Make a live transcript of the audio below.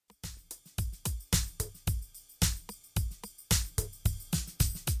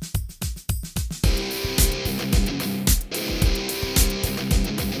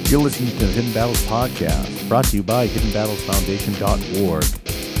You're listening to the Hidden Battles Podcast, brought to you by HiddenBattlesFoundation.org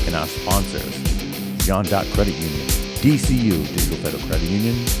and our sponsors, John Dot Credit Union, DCU, Digital Federal Credit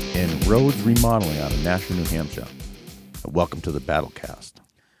Union, and Rhodes Remodeling out of Nashua, New Hampshire. Welcome to the Battlecast.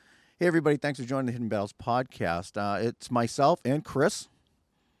 Hey, everybody. Thanks for joining the Hidden Battles Podcast. It's myself and Chris.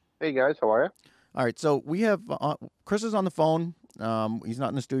 Hey, guys. How are you? All right. So we have Chris is on the phone. He's not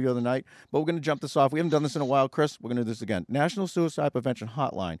in the studio tonight, but we're going to jump this off. We haven't done this in a while. Chris, we're going to do this again. National Suicide Prevention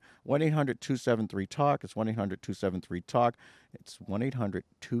Hotline, 1-800-273-TALK. It's 1-800-273-TALK. It's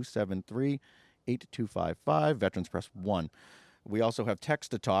 1-800-273-8255. Veterans press 1. We also have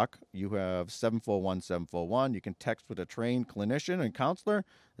text to talk. You have 741-741. You can text with a trained clinician and counselor.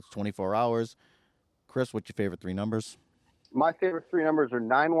 It's 24 hours. Chris, what's your favorite three numbers? My favorite three numbers are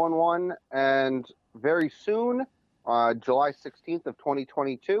 911 and very soon, July 16th of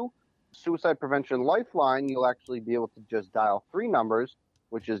 2022, Suicide Prevention Lifeline, you'll actually be able to just dial three numbers,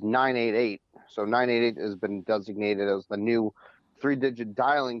 which is 988. So 988 has been designated as the new three-digit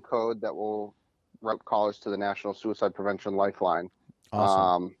dialing code that will route callers to the National Suicide Prevention Lifeline.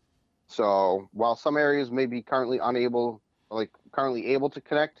 Awesome. So while some areas may be currently able to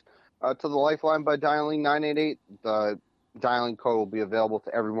connect to the Lifeline by dialing 988, the dialing code will be available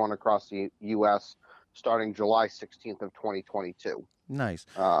to everyone across the U.S. starting July 16th of 2022. Nice.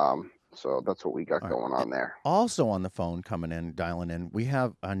 So that's what we got going on there. Also on the phone coming in, dialing in, we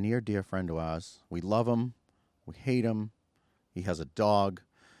have a near dear friend of ours. We love him. We hate him. He has a dog.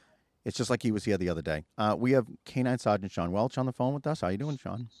 It's just like he was here the other day. We have K-9 Sergeant Sean Welch on the phone with us. How you doing,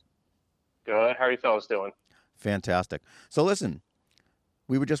 Sean? Good. How are you fellas doing? Fantastic. So listen,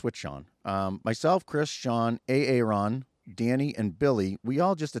 we were just with Sean. Myself, Chris, Sean, Aaron, Danny, and Billy, we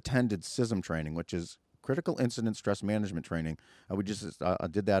all just attended CISM training, which is Critical Incident Stress Management Training. We just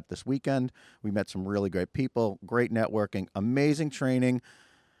did that this weekend. We met some really great people, great networking, amazing training.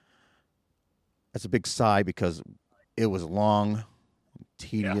 That's a big sigh because it was long,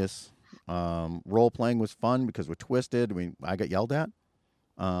 tedious. Yeah. Role-playing was fun because we're twisted. I mean, I got yelled at.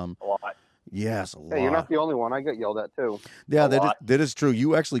 A lot. Yes, a lot. Hey, you're not the only one. I got yelled at, too. Yeah, that is true.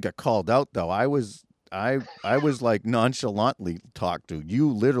 You actually got called out, though. I was like nonchalantly talked to.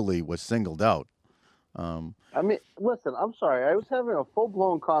 You literally was singled out. I mean, listen, I'm sorry. I was having a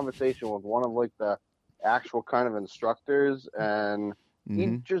full-blown conversation with one of like the actual kind of instructors, and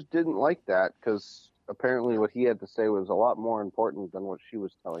he just didn't like that because apparently what he had to say was a lot more important than what she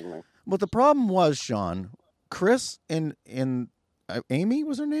was telling me. Well, the problem was, Sean, Chris and Amy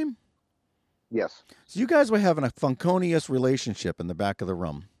was her name? Yes. So you guys were having a funkonious relationship in the back of the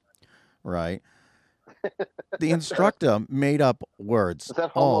room, right? The instructor made up words. Is that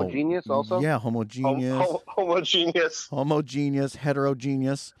homogeneous also? Yeah, homogeneous. Homogeneous. Homogeneous,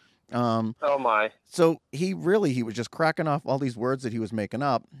 heterogeneous. Oh, my. So he was just cracking off all these words that he was making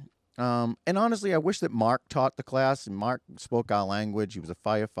up. And honestly, I wish that Mark taught the class, and Mark spoke our language. He was a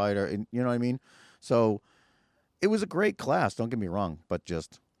firefighter, and you know what I mean? So it was a great class, don't get me wrong, but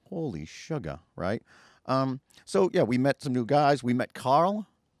just holy sugar, right? So, yeah, we met some new guys. We met Carl.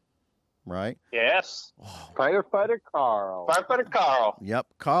 Right? Yes. Oh. Firefighter Carl. Yep.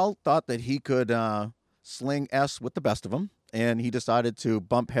 Carl thought that he could sling S with the best of them, and he decided to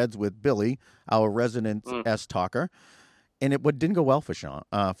bump heads with Billy, our resident S talker, and it didn't go well for Sean.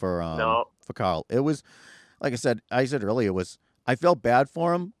 For Carl. It was, like I said earlier, I felt bad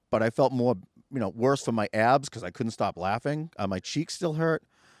for him, but I felt more, worse for my abs because I couldn't stop laughing. My cheeks still hurt.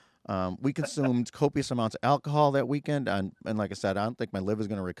 We consumed copious amounts of alcohol that weekend, and like I said, I don't think my liver's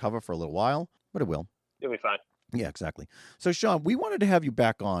going to recover for a little while, but it will. You'll be fine. Yeah, exactly. So, Sean, we wanted to have you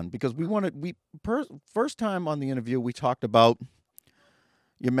back on because first time on the interview, we talked about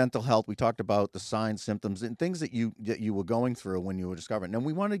your mental health. We talked about the signs, symptoms, and things that you were going through when you were discovering. And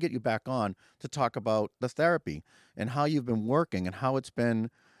we wanted to get you back on to talk about the therapy and how you've been working and how it's been,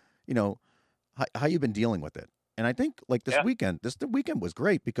 how you've been dealing with it. And I think like the weekend was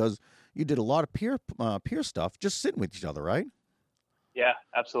great because you did a lot of peer stuff, just sitting with each other, right? Yeah,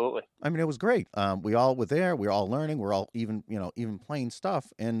 absolutely. I mean, it was great. We all were there. We were all learning. We're all even playing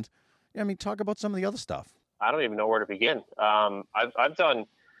stuff. And I mean, talk about some of the other stuff. I don't even know where to begin. I've done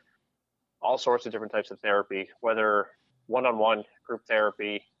all sorts of different types of therapy, whether one-on-one, group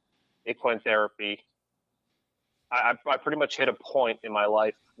therapy, equine therapy. I pretty much hit a point in my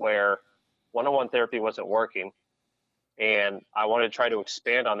life where one-on-one therapy wasn't working. And I wanted to try to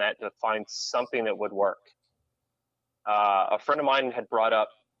expand on that to find something that would work. A friend of mine had brought up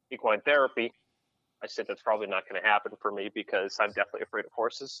equine therapy. I said, that's probably not going to happen for me because I'm definitely afraid of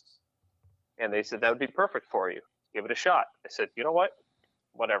horses. And they said, that would be perfect for you. Give it a shot. I said, you know what?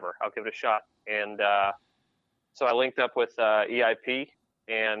 Whatever. I'll give it a shot. And so I linked up with EIP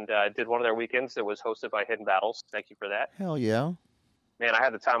and did one of their weekends that was hosted by Hidden Battles. Thank you for that. Hell yeah. Man, I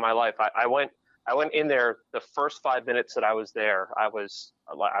had the time of my life. I went in there the first 5 minutes that I was there. I was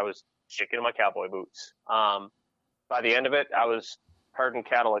shaking in my cowboy boots. By the end of it, I was herding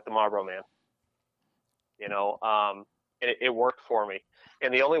cattle like the Marlboro Man. You know, it worked for me.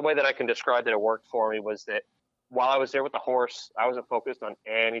 And the only way that I can describe that it worked for me was that while I was there with the horse, I wasn't focused on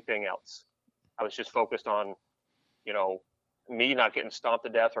anything else. I was just focused on, you know, me not getting stomped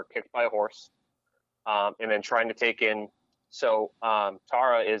to death or kicked by a horse, and then trying to take in. So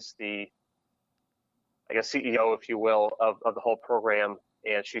Tara is the, I guess, CEO, if you will, of the whole program,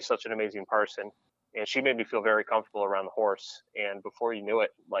 and she's such an amazing person. And she made me feel very comfortable around the horse. And before you knew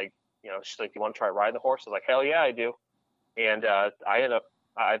it, like, you know, she's like, "You want to try riding the horse?" I was like, "Hell yeah, I do." And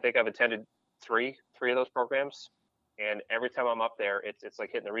I think I've attended three of those programs, and every time I'm up there, it's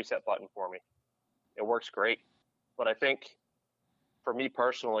like hitting the reset button for me. It works great. But I think for me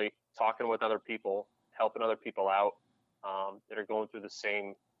personally, talking with other people, helping other people out that are going through the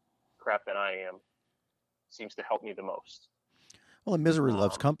same crap that I am, seems to help me the most. Well, and misery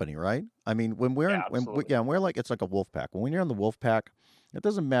loves company, right? I mean, when we're we're like, it's like a wolf pack. When you're in the wolf pack, it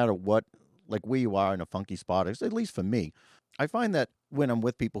doesn't matter what, like, where you are in a funky spot. At least for me, I find that when I'm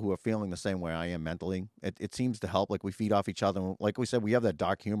with people who are feeling the same way I am mentally, it seems to help. Like, we feed off each other. Like we said, we have that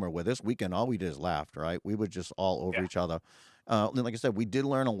dark humor where this weekend all we did is laughed, right? We were just all over each other. Like I said, we did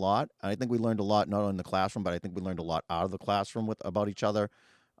learn a lot. I think we learned a lot, not only in the classroom, but I think we learned a lot out of the classroom about each other,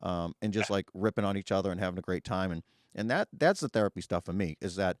 and just like ripping on each other and having a great time. And that's the therapy stuff for me,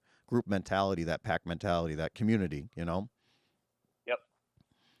 is that group mentality, that pack mentality, that community, you know? Yep.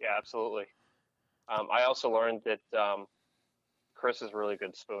 Yeah, absolutely. I also learned that Chris is a really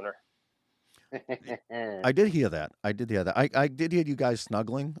good spooner. I did hear that. I did hear you guys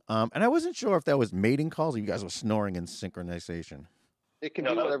snuggling. And I wasn't sure if that was mating calls or you guys were snoring in synchronization. It can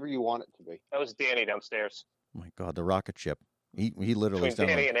be whatever you want it to be. That was Danny downstairs. Oh my God, the rocket ship. He literally between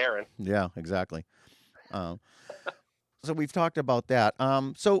Danny and Aaron. Yeah, exactly. So we've talked about that.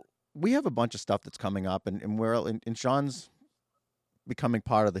 So we have a bunch of stuff that's coming up, and Sean's becoming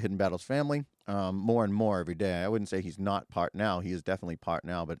part of the Hidden Battles family more and more every day. I wouldn't say he's not part now. He is definitely part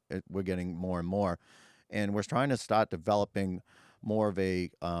now, but we're getting more and more. And we're trying to start developing more of a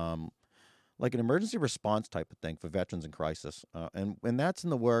like an emergency response type of thing for veterans in crisis. And when that's in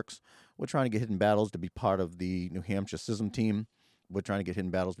the works, we're trying to get Hidden Battles to be part of the New Hampshire SISM team. We're trying to get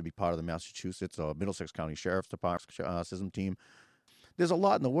Hidden Battles to be part of the Massachusetts or Middlesex County Sheriff's Department SISM team. There's a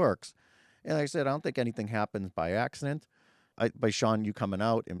lot in the works. And like I said, I don't think anything happens by accident. By Sean, you coming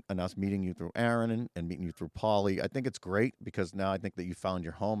out and us meeting you through Aaron and meeting you through Paulie, I think it's great because now I think that you found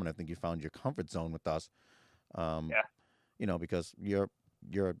your home and I think you found your comfort zone with us. You know, because you're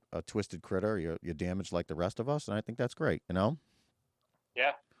a twisted critter. You're damaged like the rest of us, and I think that's great. You know?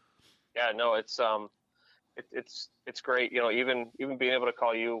 Yeah. No, it's great. You know, even being able to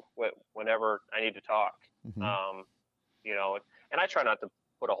call you whenever I need to talk. Mm-hmm. You know, and I try not to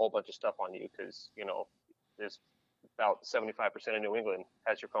put a whole bunch of stuff on you because, you know, there's about 75% of New England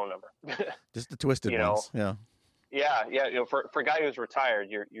has your phone number. Just the twisted ones. Yeah. Yeah. You know, for a guy who's retired,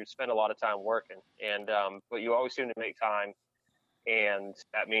 you spend a lot of time working, and but you always seem to make time, and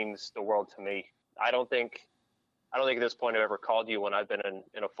that means the world to me. I don't think at this point I've ever called you when I've been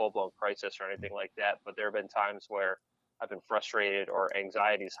in a full-blown crisis or anything like that, but there have been times where I've been frustrated or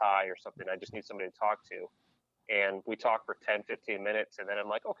anxiety's high or something. I just need somebody to talk to. And we talk for 10, 15 minutes, and then I'm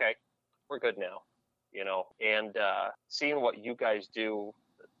like, okay, we're good now, you know. And seeing what you guys do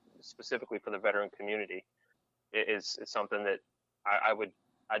specifically for the veteran community is something that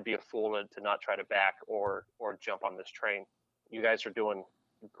I'd be a fool to not try to back or jump on this train. You guys are doing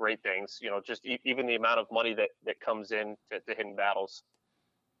great things, you know, just even the amount of money that comes in to Hidden Battles,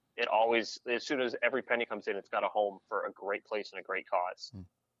 it always, as soon as every penny comes in, it's got a home for a great place and a great cause.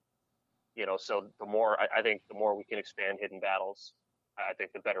 You know, so the more, I think the more we can expand Hidden Battles, I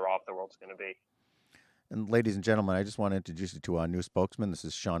think the better off the world's going to be. And ladies and gentlemen, I just want to introduce you to our new spokesman. This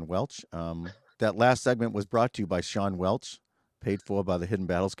is Sean Welch. That last segment was brought to you by Sean Welch, paid for by the Hidden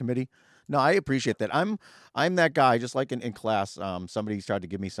Battles Committee. No, I appreciate that. I'm that guy, just like in class, somebody started to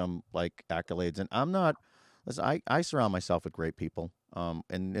give me some like accolades, and I'm not, listen, I surround myself with great people.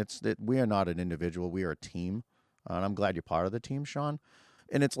 And it's that we are not an individual, we are a team. And I'm glad you're part of the team, Sean.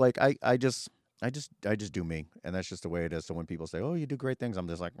 And it's like, I just do me, and that's just the way it is. So when people say, "Oh, you do great things," I'm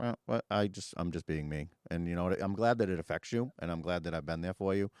just like, well, I'm just being me. And you know, I'm glad that it affects you, and I'm glad that I've been there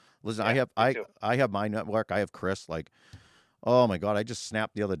for you. Listen, Yeah, I have my network. I have Chris. Like, oh my God, I just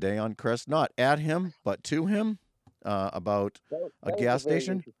snapped the other day on Chris, not at him, but to him, about a gas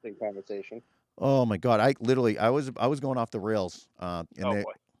station. Interesting conversation. Oh my God! I was going off the rails, and Oh they.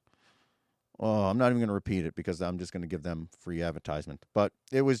 boy. Oh, I'm not even going to repeat it because I'm just going to give them free advertisement. But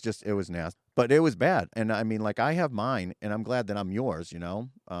it was nasty. But it was bad. And I mean, like, I have mine, and I'm glad that I'm yours.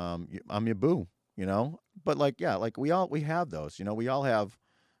 I'm your boo. But like, yeah, like we have those. We all have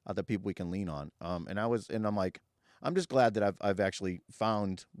other people we can lean on. And I'm like, I'm just glad that I've actually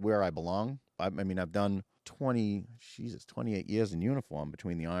found where I belong. I mean, I've done 28 years in uniform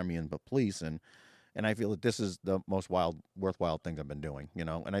between the Army and the police, and I feel that this is the most worthwhile things I've been doing,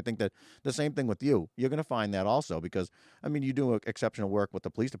 And I think that the same thing with you. You're going to find that also because, I mean, you do exceptional work with the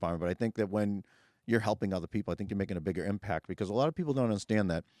police department, but I think that when you're helping other people, I think you're making a bigger impact because a lot of people don't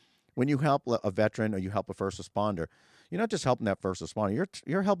understand that when you help a veteran or you help a first responder, you're not just helping that first responder.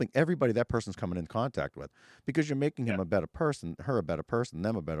 You're helping everybody that person's coming in contact with because you're making him a better person, her a better person,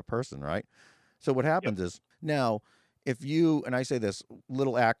 them a better person, right? So what Yep. happens is now, if you and I say this,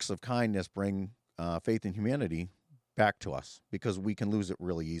 little acts of kindness bring faith in humanity back to us because we can lose it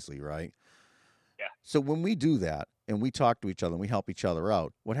really easily, right? Yeah. So when we do that and we talk to each other and we help each other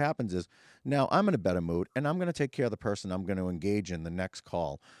out, what happens is now I'm in a better mood and I'm going to take care of the person I'm going to engage in the next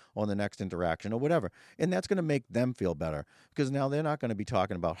call or the next interaction or whatever. And that's going to make them feel better because now they're not going to be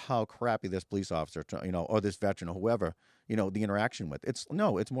talking about how crappy this police officer, or this veteran or whoever, the interaction with. It's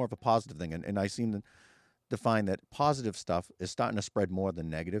more of a positive thing. And I seem to find that positive stuff is starting to spread more than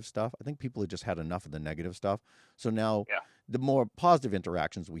negative stuff. I think people have just had enough of the negative stuff. So now the more positive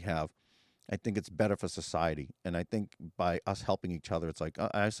interactions we have, I think it's better for society. And I think by us helping each other, it's like,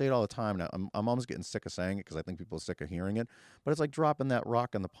 I say it all the time now. I'm almost getting sick of saying it because I think people are sick of hearing it. But it's like dropping that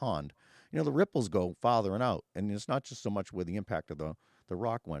rock in the pond. The ripples go farther and out. And it's not just so much where the impact of the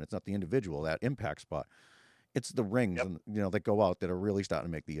rock went. It's not the individual, that impact spot. It's the rings and that go out that are really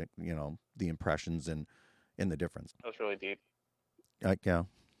starting to make the impressions and in the difference. That was really deep. Yeah,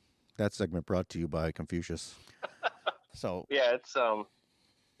 that segment brought to you by Confucius. So yeah, it's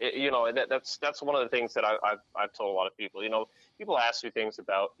that's one of the things that I've told a lot of people. People ask me things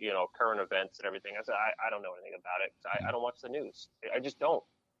about current events and everything. I said I don't know anything about it. I don't watch the news. I just don't.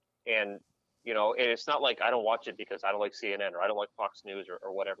 And and it's not like I don't watch it because I don't like CNN or I don't like Fox News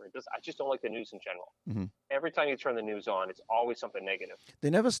or whatever. I just don't like the news in general. Mm-hmm. Every time you turn the news on, it's always something negative.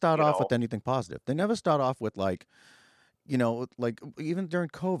 They never start off with anything positive. They never start off with like even during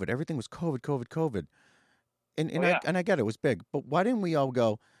COVID, everything was COVID. And I get it was big, but why didn't we all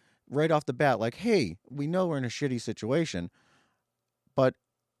go right off the bat like, hey, we know we're in a shitty situation, but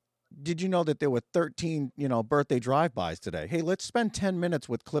did you know that there were 13, birthday drive-bys today? Hey, let's spend 10 minutes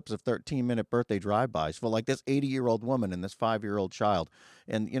with clips of 13-minute birthday drive-bys for like this 80-year-old woman and this 5-year-old child.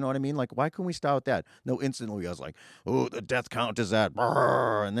 And you know what I mean? Like, why couldn't we start with that? No, instantly I was like, oh, the death count is at,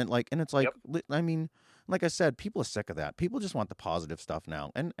 and then and it's like, I mean, like I said, people are sick of that. People just want the positive stuff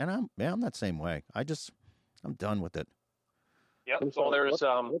now. And I'm that same way. I'm done with it. Yep. So there's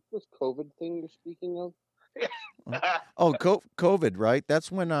what's this COVID thing you're speaking of? COVID, right?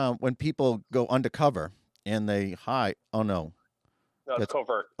 That's when people go undercover and they hide. Oh no, that's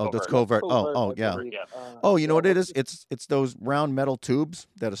covert. That's covert. Oh yeah. Oh, you know what it is? It's those round metal tubes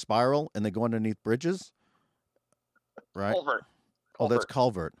that are spiral and they go underneath bridges. Right. Culvert. Oh, that's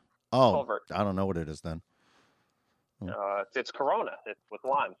culvert. Oh, culvert. I don't know what it is then. It's Corona with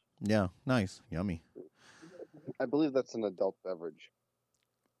lime. Yeah, nice, yummy. I believe that's an adult beverage.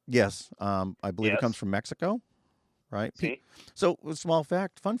 Yes, I believe it comes from Mexico, right? See? So,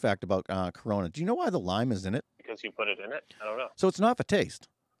 fun fact about Corona. Do you know why the lime is in it? Because you put it in it? I don't know. So it's not for taste.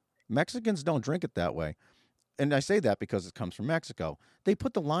 Mexicans don't drink it that way. And I say that because it comes from Mexico. They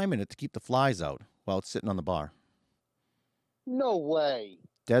put the lime in it to keep the flies out while it's sitting on the bar. No way.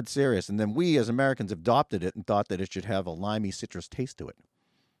 Dead serious. And then we as Americans adopted it and thought that it should have a limey citrus taste to it.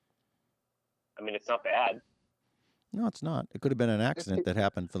 I mean, it's not bad. No, it's not. It could have been an accident that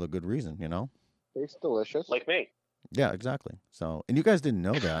happened for the good reason, Tastes delicious. Like me. Yeah, exactly. So, and you guys didn't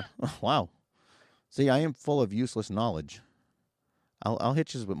know that. Wow. See, I am full of useless knowledge. I'll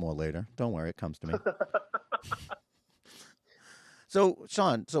hit you with more later. Don't worry, it comes to me. So,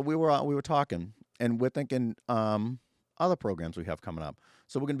 Sean, we were talking, and we're thinking other programs we have coming up.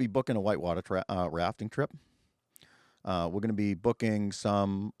 So we're going to be booking a whitewater rafting trip. We're going to be booking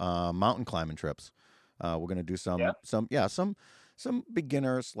some mountain climbing trips. We're going to do some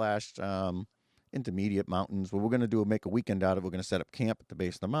beginner / intermediate mountains. What we're going to make a weekend out of. We're going to set up camp at the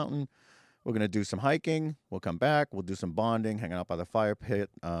base of the mountain. We're going to do some hiking. We'll come back. We'll do some bonding, hanging out by the fire pit,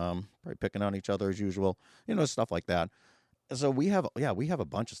 probably picking on each other as usual, stuff like that. So we have a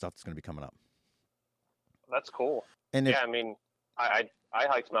bunch of stuff that's going to be coming up. That's cool. And I mean, I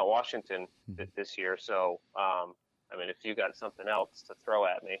hiked Mount Washington this year, so I mean, if you got something else to throw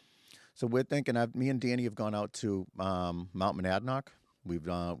at me. So we're thinking. Me and Danny have gone out to Mount Monadnock. We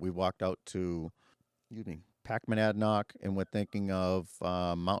walked out to, excuse me, Pac Monadnock, and we're thinking of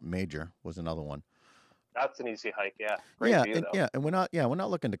Mount Major was another one. That's an easy hike. Yeah, great view though. And we're not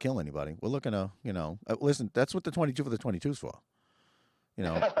looking to kill anybody. We're looking to, listen. That's what the 22 for the 22's for.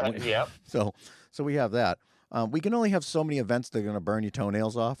 Yeah. So we have that. We can only have so many events that are going to burn your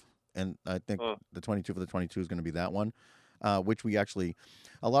toenails off, and I think the 22 for the 22 is going to be that one, which we actually,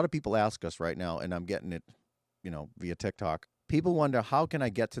 a lot of people ask us right now, and I'm getting it, via TikTok. People wonder, how can I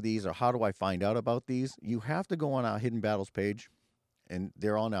get to these, or how do I find out about these? You have to go on our Hidden Battles page, and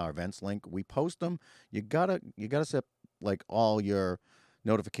they're on our events link. We post them. You gotta set like all your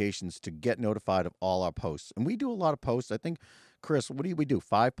notifications to get notified of all our posts, and we do a lot of posts. I think, Chris, what do we do?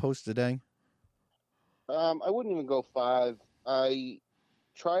 5 posts a day? I wouldn't even go 5. I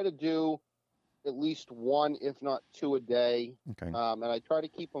try to do at least 1, if not 2 a day. Okay. And I try to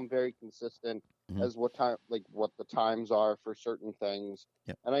keep them very consistent as what the times are for certain things.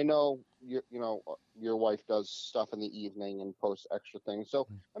 Yep. And I know your wife does stuff in the evening and posts extra things. So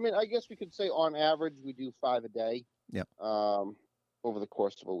I mean, I guess we could say on average we do 5 a day. Yeah. Over the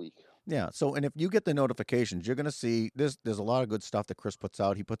course of a week. Yeah. So, and if you get the notifications, you're going to see there's a lot of good stuff that Chris puts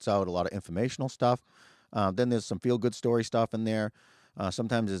out. He puts out a lot of informational stuff. Then there's some feel-good story stuff in there.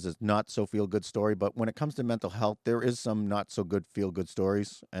 Sometimes there's a not-so-feel-good story. But when it comes to mental health, there is some not-so-good feel-good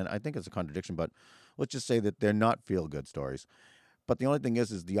stories. And I think it's a contradiction, but let's just say that they're not feel-good stories. But the only thing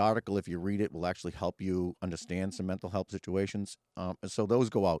is the article, if you read it, will actually help you understand some mental health situations. So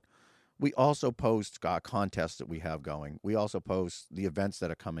those go out. We also post contests that we have going. We also post the events that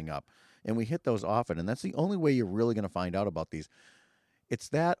are coming up. And we hit those often. And that's the only way you're really going to find out about these. It's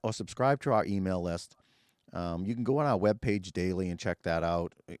that, or subscribe to our email list. You can go on our webpage daily and check that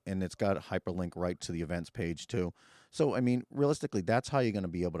out. And it's got a hyperlink right to the events page too. So, I mean, realistically, that's how you're going to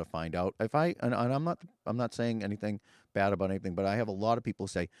be able to find out. And I'm not saying anything bad about anything, but I have a lot of people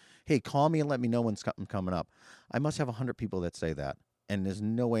say, hey, call me and let me know when something's coming up. I must have 100 people that say that. And there's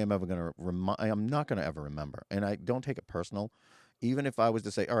no way I'm ever going to I'm not going to ever remember. And I don't take it personal. Even if I was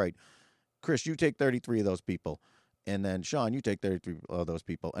to say, all right, Chris, you take 33 of those people. And then, Sean, you take 33 of those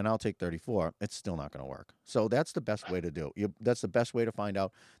people. And I'll take 34. It's still not going to work. So that's the best way to do it. That's the best way to find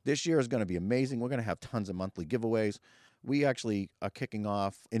out. This year is going to be amazing. We're going to have tons of monthly giveaways. We actually are kicking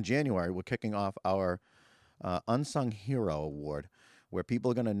off, in January, we're kicking off our Unsung Hero Award, where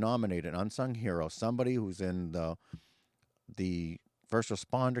people are going to nominate an unsung hero, somebody who's in the first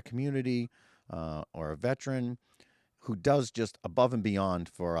responder community or a veteran who does just above and beyond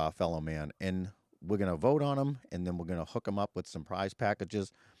for our fellow man. And we're going to vote on them, and then we're going to hook them up with some prize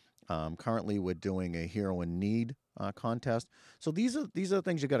packages. Currently, we're doing a Hero in Need contest. So these are the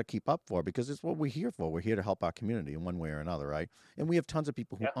things you got to keep up for, because it's what we're here for. We're here to help our community in one way or another, right? And we have tons of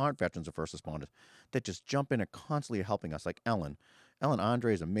people who aren't veterans or first responders that just jump in and constantly helping us, like Ellen. Ellen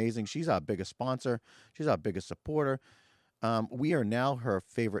Andre is amazing. She's our biggest sponsor. She's our biggest supporter. We are now her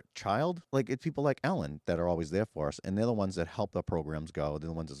favorite child. Like, it's people like Ellen that are always there for us, and they're the ones that help the programs go. They're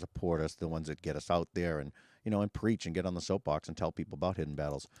the ones that support us. They're the ones that get us out there and and preach and get on the soapbox and tell people about Hidden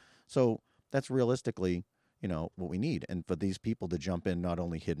Battles. So that's realistically, what we need. And for these people to jump in not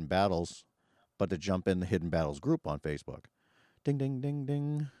only Hidden Battles, but to jump in the Hidden Battles group on Facebook. Ding, ding, ding,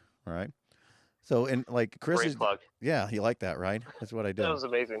 ding. All right. So, and like Chris Great plug. Yeah, you like that, right? That's what I do. That was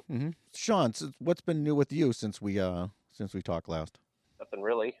amazing. Mm-hmm. Sean, what's been new with you since we talked last? Nothing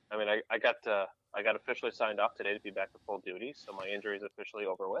really. I mean, I got officially signed off today to be back to full duty, so my injury is officially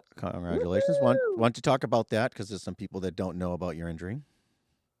over with. Congratulations. Why don't you talk about that? Because there's some people that don't know about your injury.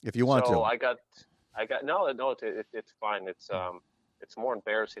 If you want to. So I got no, it's fine. It's more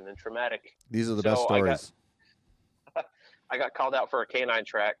embarrassing than traumatic. These are the best stories. I got called out for a canine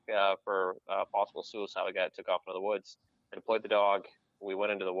track for possible suicide. I took off into the woods. I deployed the dog. We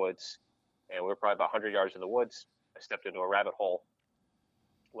went into the woods, and we were probably about 100 yards in the woods. I stepped into a rabbit hole.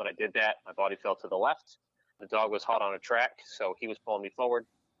 When I did that, my body fell to the left. The dog was hot on a track, so he was pulling me forward.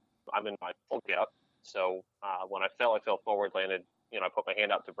 I'm in my full get up. So when I fell forward, landed. I put my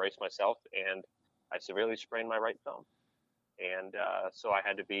hand out to brace myself, and I severely sprained my right thumb. And so I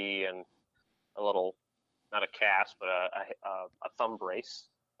had to be in a little, not a cast, but a thumb brace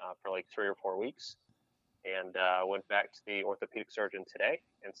for like 3 or 4 weeks. And went back to the orthopedic surgeon today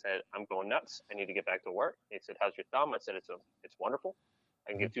and said, I'm going nuts. I need to get back to work. He said, how's your thumb? I said, it's wonderful.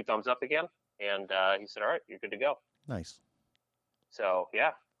 I can give 2 thumbs up again. And he said, all right, you're good to go. Nice. So,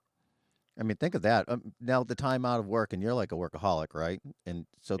 yeah. I mean, think of that. Now the time out of work, and you're like a workaholic, right? And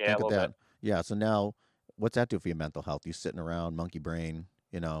so think of that. Bit. Yeah. So now what's that do for your mental health? You sitting around, monkey brain,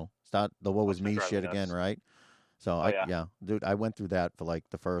 start the woe is me shit again, right? So yeah. yeah, dude, I went through that for like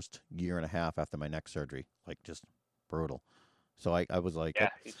the first year and a half after my neck surgery, like just brutal. So I was like, Yeah,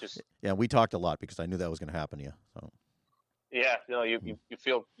 you just yeah, we talked a lot because I knew that was going to happen to you. So yeah, you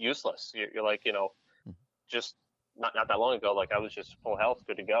feel useless. You're like, just not that long ago, like I was just full health,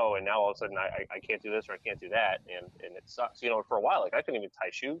 good to go, and now all of a sudden I can't do this or I can't do that, and it sucks. For a while, like I couldn't even tie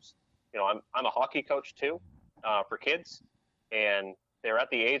shoes. I'm a hockey coach too, for kids, and they're at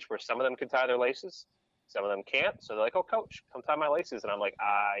the age where some of them can tie their laces, some of them can't. So they're like, "Oh, coach, come tie my laces," and I'm like,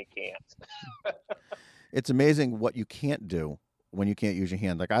 "I can't." it's amazing what you can't do when you can't use your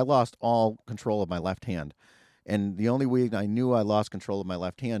hand. Like I lost all control of my left hand, and the only way I knew I lost control of my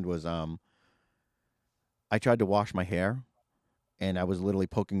left hand was I tried to wash my hair, and I was literally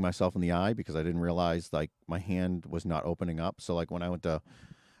poking myself in the eye because I didn't realize like my hand was not opening up. So like when I went to,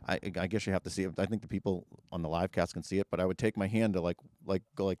 I guess you have to see it. I think the people on the live cast can see it, but I would take my hand to like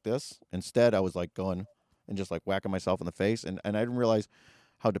go like this. Instead, I was like going and just like whacking myself in the face, and I didn't realize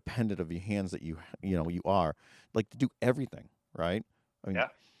how dependent of your hands that you are, like to do everything, right? I mean, Yeah.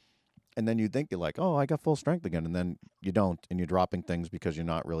 and then you think you're like, oh, I got full strength again, and then you don't, and you're dropping things because you're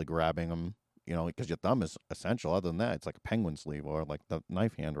not really grabbing them. Because your thumb is essential. Other than that, it's like a penguin sleeve or like the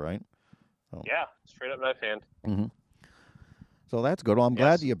knife hand, right? So. Yeah, straight up knife hand. Mm-hmm. So that's good. Well, I'm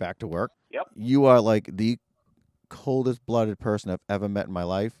glad that you're back to work. Yep. You are like the coldest-blooded person I've ever met in my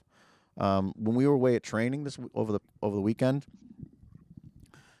life. When we were away at training over the weekend,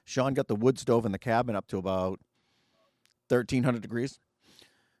 Sean got the wood stove in the cabin up to about 1,300 degrees,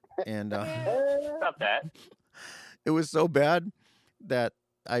 and Not that. It was so bad that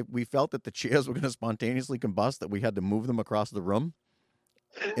we felt that the chairs were going to spontaneously combust, that we had to move them across the room.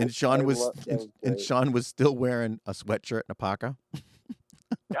 And Sean was still wearing a sweatshirt and a parka.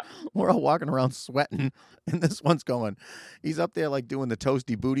 Yeah. We're all walking around sweating, and this one's going. He's up there like doing the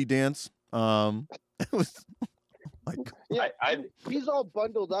toasty booty dance. It was like, yeah, he's all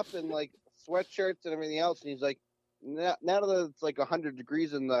bundled up in like sweatshirts and everything else, and he's like, now that it's like 100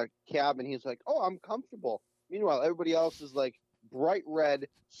 degrees in the cabin, he's like, oh, I'm comfortable. Meanwhile, everybody else is like bright red,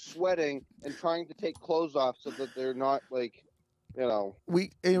 sweating, and trying to take clothes off so that they're not like,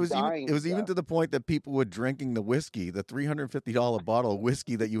 it was even to the point that people were drinking the whiskey, the $350 bottle of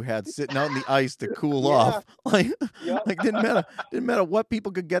whiskey that you had sitting out in the ice to cool off. Like, like didn't matter what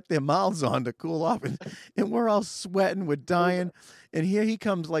people could get their mouths on to cool off, and we're all sweating, we're dying, and here he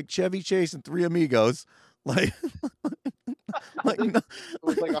comes like Chevy Chase and Three Amigos, like. It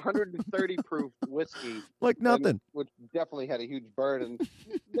was like 130 proof whiskey, like nothing, which definitely had a huge burn, and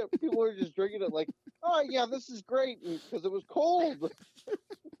people were just drinking it like, oh yeah, this is great, because it was cold.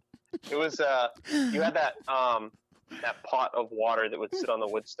 It was you had that pot of water that would sit on the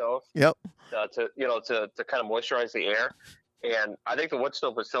wood stove. Yep. To kind of moisturize the air. And I think the wood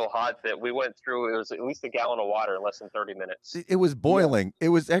stove was so hot that we went through, it was at least a gallon of water in less than 30 minutes. It was boiling. Yeah. It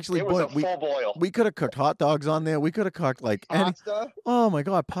was actually boiling. It was a full boil. We could have cooked hot dogs on there. We could have cooked like pasta. Oh my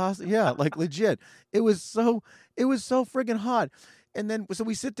God, pasta. Yeah, like legit. It was so friggin' hot. And then so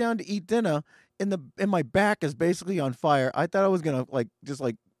we sit down to eat dinner, and my back is basically on fire. I thought I was gonna just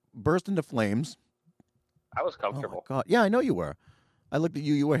burst into flames. I was comfortable. Oh my God. Yeah, I know you were. I looked at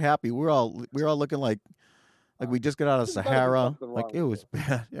you. You were happy. we were all looking like we just got out of Sahara. Like it was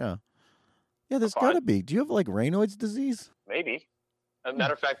bad. Yeah. Yeah, there's got to be. Do you have like Raynaud's disease? Maybe. As a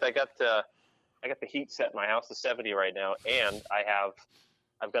matter of fact, I got the heat set in my house to 70 right now, and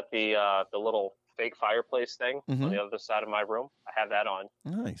I've got the little fake fireplace thing on the other side of my room. I have that on.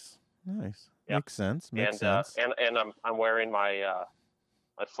 Nice. Yep. Makes sense. And I'm wearing my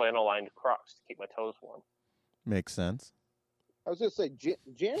flannel lined Crocs to keep my toes warm. Makes sense. I was going to say,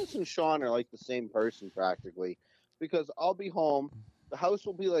 Janice and Sean are like the same person practically, because I'll be home, the house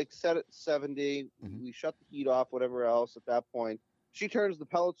will be like set at 70, we shut the heat off, whatever else at that point. She turns the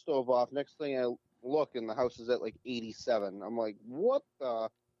pellet stove off. Next thing I look, and the house is at like 87. I'm like, what the?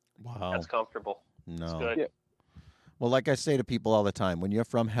 Wow. That's comfortable. No. That's good. Yeah. Well, like I say to people all the time, when you're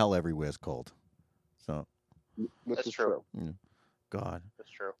from hell, everywhere's cold. So. That's true. God.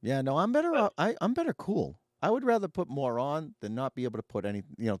 That's true. Yeah, no, I'm better. I'm better cool. I would rather put more on than not be able to put any,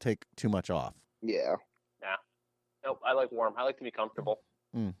 take too much off. Yeah. Yeah. Nope. I like warm. I like to be comfortable.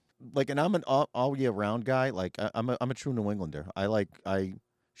 Like, and I'm an all year round guy. Like, I'm a true New Englander. I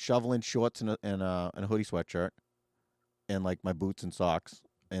shovel in shorts and a hoodie sweatshirt, and like my boots and socks.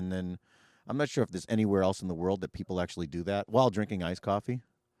 And then I'm not sure if there's anywhere else in the world that people actually do that while drinking iced coffee.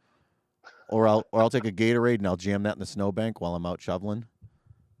 Or I'll take a Gatorade and I'll jam that in the snowbank while I'm out shoveling.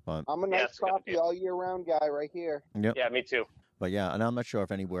 But I'm a nice coffee all year round guy right here. Yep. Yeah, me too. But yeah, and I'm not sure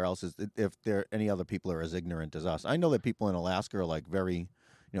if anywhere else if any other people are as ignorant as us. I know that people in Alaska are like very,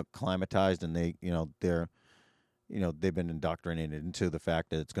 climatized, and they, they've been indoctrinated into the fact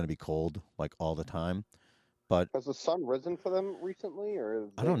that it's going to be cold like all the time. But has the sun risen for them recently, or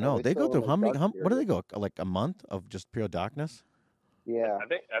I don't know. are They go still in through a dark what do they period? go, like a month of just pure darkness? Yeah. I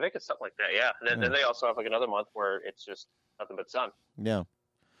think it's something like that. Yeah. And then they also have like another month where it's just nothing but sun. Yeah.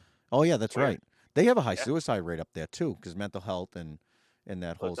 Oh yeah, that's Weird. right. They have a high Yeah. suicide rate up there too, because mental health and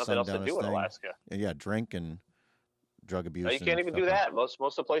that Well, whole there's nothing else to sundowners do in thing. Alaska. And yeah, drink and drug abuse. No, you can't and even stuff do like- that. Most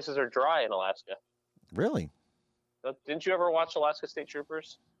of the places are dry in Alaska. Really? Didn't you ever watch Alaska State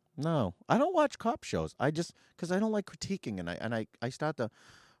Troopers? No, I don't watch cop shows. I just because I don't like critiquing, and I start to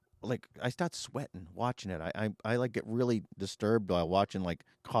I start sweating watching it. I like get really disturbed while watching like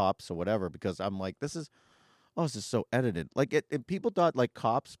cops or whatever because I'm like this is so edited. Like people thought like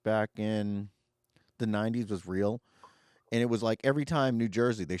Cops back in the 90s was real. And it was like every time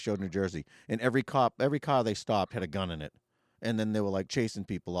they showed New Jersey, and every car they stopped had a gun in it. And then they were like chasing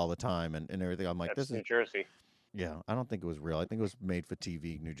people all the time and everything. I'm like, That's this is New Jersey. Yeah, I don't think it was real. I think it was made for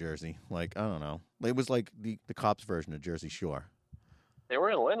TV, New Jersey. Like, I don't know. It was like the Cops version of Jersey Shore. They were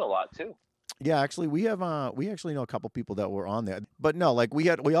in Lynn a lot too. Yeah, actually, we actually know a couple people that were on there. But no, like we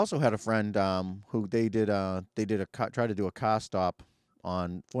also had a friend who tried to do a car stop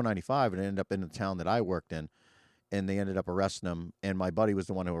on 495 and it ended up in the town that I worked in, and they ended up arresting him. And my buddy was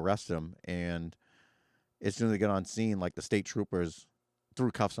the one who arrested him. And as soon as they got on scene, like the state troopers threw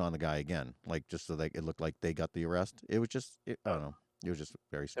cuffs on the guy again, like just so it looked like they got the arrest. It was just I don't know. It was just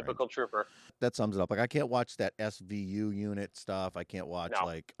very strange. Typical trooper. That sums it up. Like I can't watch that SVU unit stuff. I can't watch No.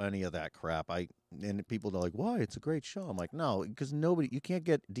 like any of that crap. And people are like, "Why? It's a great show." I'm like, "No, because you can't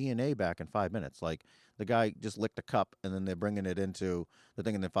get DNA back in 5 minutes. Like the guy just licked a cup, and then they're bringing it into the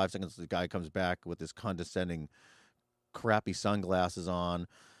thing, and then 5 seconds the guy comes back with this condescending, crappy sunglasses on.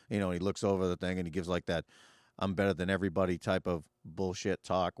 He looks over the thing and he gives like that, I'm better than everybody type of bullshit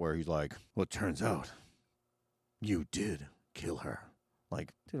talk where he's like, well, it turns out you did kill her.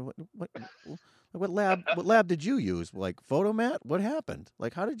 Like, dude, what lab did you use? Like Photomat? What happened?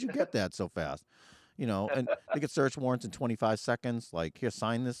 Like, how did you get that so fast? And they get search warrants in 25 seconds. Like, here,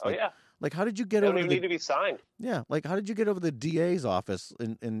 sign this. Like, Oh yeah. Like, how did you get They over don't even need to be signed. Yeah, like, how did you get over the DA's office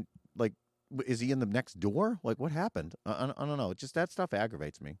and like, is he in the next door? Like, what happened? I don't know. Just that stuff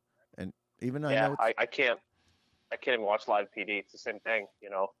aggravates me. And even I know I can't even watch live PD. It's the same thing,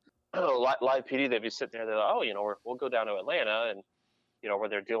 Live PD, they'd be sitting there. They're like, oh, we'll go down to Atlanta and where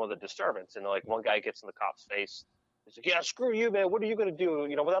they're dealing with a disturbance, and like one guy gets in the cop's face. He's like, yeah, screw you, man. What are you gonna do?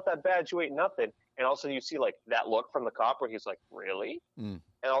 Without that badge, you ain't nothing. And also you see like that look from the cop where he's like, really? And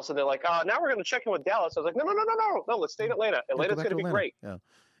also they're like, now we're gonna check in with Dallas. I was like, no, let's stay in Atlanta. Atlanta's gonna be great. Yeah,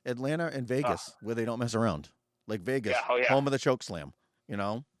 Atlanta and Vegas, where they don't mess around. Like Vegas, home of the choke slam.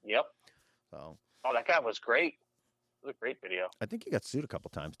 Yep. So. Oh, that guy was great. It was a great video. I think he got sued a couple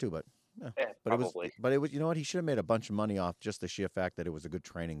times too, but probably. It was you know what, he should have made a bunch of money off just the sheer fact that it was a good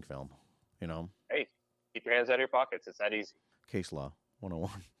training film. Hey, keep your hands out of your pockets. It's that easy. Case law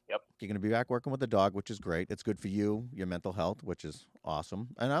 101. Yep. You're going to be back working with the dog, which is great. It's good for you, your mental health, which is awesome.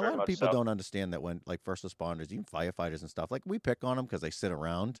 And a Very lot of much people so. don't understand that when, like, first responders, even firefighters and stuff, like, we pick on them because they sit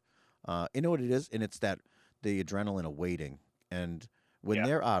around. You know what it is? And it's the adrenaline of waiting. And when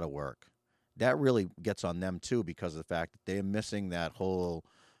they're out of work, that really gets on them, too, because of the fact that they're missing that whole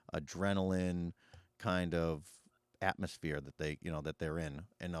adrenaline kind of atmosphere that that they're in.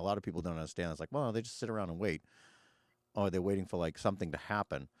 And a lot of people don't understand. It's like, well, they just sit around and wait. Or they're waiting for, like, something to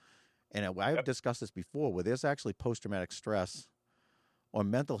happen. And I've discussed this before, where there's actually post-traumatic stress or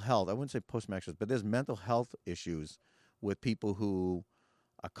mental health. I wouldn't say post-traumatic stress, but there's mental health issues with people who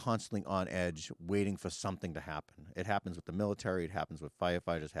are constantly on edge waiting for something to happen. It happens with the military. It happens with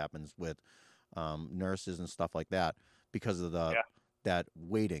firefighters. It happens with nurses and stuff like that because of that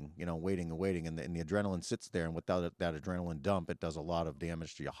waiting, waiting. And the adrenaline sits there. And without that adrenaline dump, it does a lot of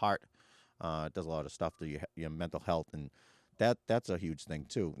damage to your heart. It does a lot of stuff to your mental health. And that's a huge thing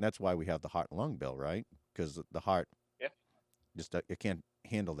too, and that's why we have the heart and lung bill, right? Because the heart, just it can't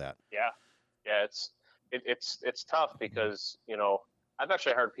handle that. Yeah. It's tough because I've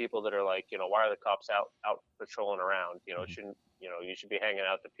actually heard people that are like, why are the cops out patrolling around? Shouldn't you should be hanging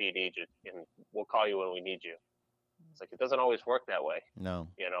out at the PD, and we'll call you when we need you. It's like it doesn't always work that way. No.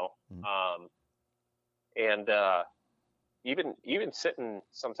 And even sitting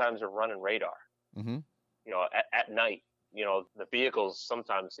sometimes are running radar. Mm-hmm. At night. The vehicles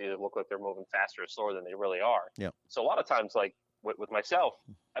sometimes either look like they're moving faster or slower than they really are. Yeah. So a lot of times, like with myself,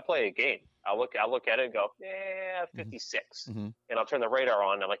 I play a game. I'll look at it and go, 56. Mm-hmm. And I'll turn the radar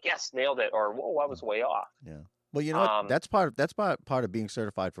on and I'm like, yes, nailed it. Or, whoa, I was way off. Yeah. Well, you know what? That's part of being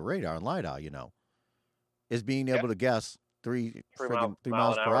certified for radar and LiDAR, is being able to guess three 3 friggin' 3 mile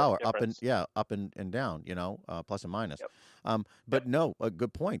miles an per hour difference. up and down, plus and minus. Yep. But no, a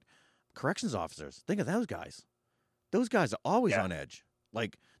good point. Corrections officers, think of those guys. Those guys are always Yeah. on edge.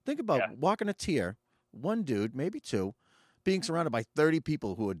 Like, think about Yeah. walking a tier, one dude, maybe two, being surrounded by 30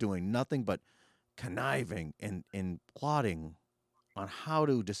 people who are doing nothing but conniving and plotting on how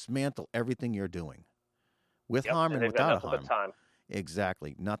to dismantle everything you're doing, with harm and they've got without nothing harm. but time.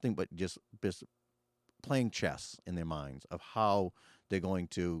 Exactly, nothing but just playing chess in their minds of how they're going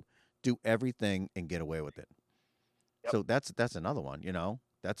to do everything and get away with it. Yep. So that's another one.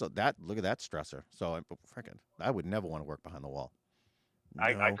 Look at that stressor. So I would never want to work behind the wall.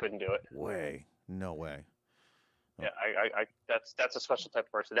 I couldn't do it. No way. Yeah, I that's a special type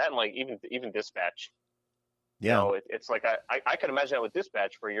of person. That and like even dispatch. Yeah. It's like I can imagine that with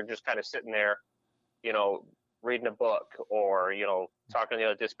dispatch where you're just kind of sitting there, reading a book or, talking to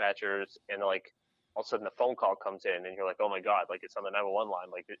the other dispatchers and like all of a sudden the phone call comes in and you're like, oh my God, like it's on the 911 line.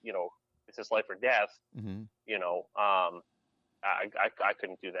 Like, it's this life or death, Mm-hmm. I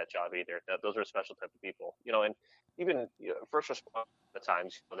couldn't do that job either. Those are a special type of people, and even first responders at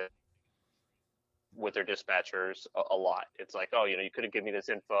times, with their dispatchers a lot. It's like, oh, you could have given me this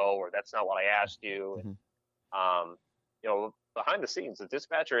info or that's not what I asked you. Mm-hmm. Behind the scenes, the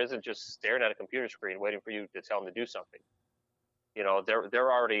dispatcher isn't just staring at a computer screen waiting for you to tell them to do something.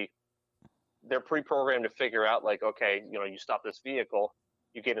 They're pre-programmed to figure out like, okay, you stop this vehicle,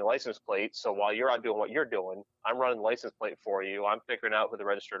 you get a license plate. So while you're out doing what you're doing, I'm running the license plate for you. I'm figuring out who the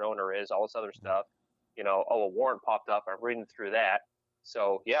registered owner is, all this other stuff. A warrant popped up. I'm reading through that.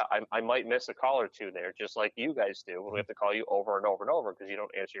 So yeah, I might miss a call or two there, just like you guys do when we have to call you over and over and over because you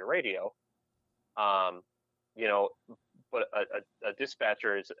don't answer your radio. But a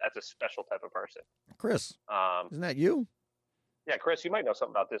dispatcher that's a special type of person. Chris, isn't that you? Yeah, Chris, you might know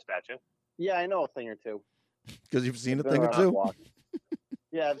something about dispatching. Yeah, I know a thing or two. Because you've seen a Been thing or around the two. block.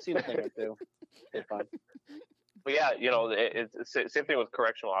 Yeah, I've seen a thing or two. It's fun. But yeah, it's same thing with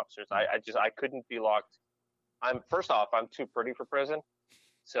correctional officers. I couldn't be locked. I'm too pretty for prison,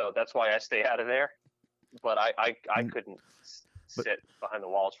 so that's why I stay out of there. But I couldn't sit behind the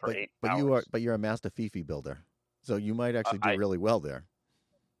walls for 8 hours. You're a master Fifi builder, so you might actually do really well there.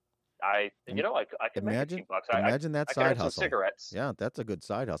 I can imagine, make a few bucks. Imagine that I side can hustle. some cigarettes. Yeah, that's a good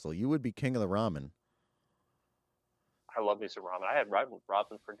side hustle. You would be king of the ramen. I love me some ramen. I had ramen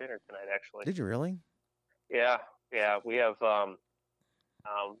for dinner tonight, actually. Did you really? Yeah. We have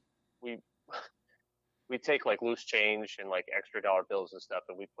we take like loose change and like extra dollar bills and stuff,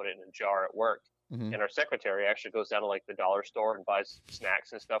 and we put it in a jar at work. Mm-hmm. And our secretary actually goes down to like the dollar store and buys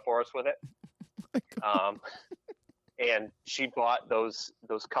snacks and stuff for us with it. And she bought those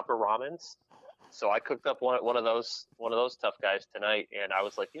cup of ramens. So I cooked up one of those tough guys tonight, and I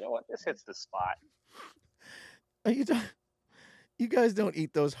was like, you know what, this hits the spot. You guys don't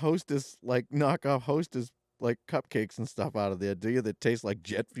eat those Hostess, like knockoff Hostess, like cupcakes and stuff out of there, do you? That taste like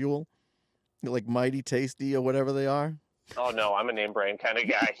jet fuel, like Mighty Tasty or whatever they are. Oh no, I'm a name brand kind of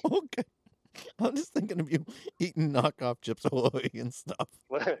guy. Okay, I'm just thinking of you eating knockoff Chips Ahoy and stuff.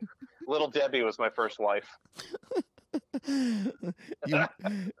 Little Debbie was my first wife.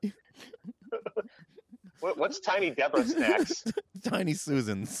 What's Tiny Deborah snacks? Tiny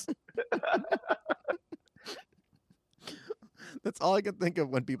Susans. That's all I can think of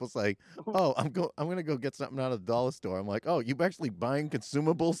when people say, "Oh, I'm going to go get something out of the dollar store." I'm like, "Oh, you actually buying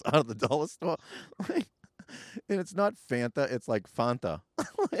consumables out of the dollar store?" And it's not Fanta, it's like Fanta.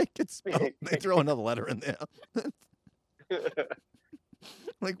 They throw another letter in there.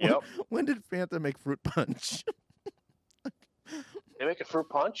 Like, when did Fanta make fruit punch? They make a fruit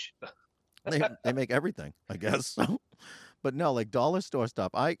punch? They make everything, I guess. But no, like dollar store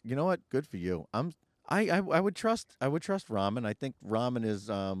stuff. You know what? Good for you. I would trust ramen. I think ramen is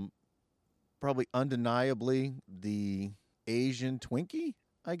probably undeniably the Asian Twinkie,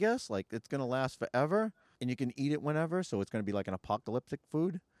 I guess. Like, it's going to last forever and you can eat it whenever, so it's going to be like an apocalyptic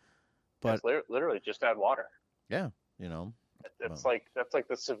food. But it's literally just add water. Yeah, That's like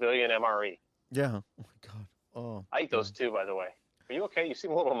the civilian MRE. Yeah. Oh my God. Oh. I eat those too, by the way. Are you okay? You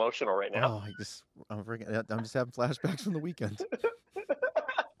seem a little emotional right now. Oh, I'm just having flashbacks from the weekend.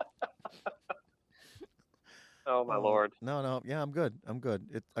 Oh my Lord. No. Yeah, I'm good.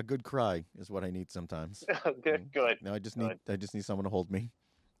 It's a good cry is what I need sometimes. Good. No, I just need someone to hold me.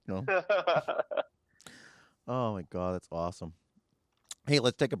 Oh my God, that's awesome. Hey,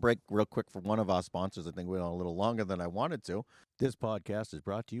 let's take a break real quick for one of our sponsors. I think we went on a little longer than I wanted to. This podcast is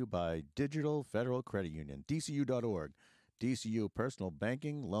brought to you by Digital Federal Credit Union, DCU.org. DCU Personal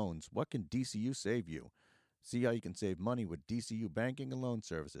Banking Loans. What can DCU save you? See how you can save money with DCU banking and loan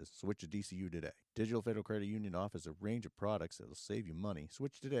services. Switch to DCU today. Digital Federal Credit Union offers a range of products that will save you money.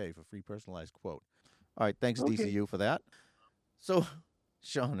 Switch today for free personalized quote. All right, thanks DCU for that. So,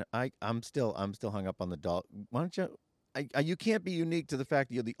 Sean, I'm still hung up on the dollar. Why don't you? You can't be unique to the fact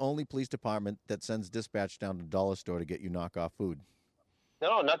that you're the only police department that sends dispatch down to the dollar store to get you knockoff food.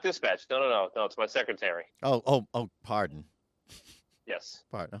 No, not dispatch. No. It's my secretary. Oh, pardon. Yes.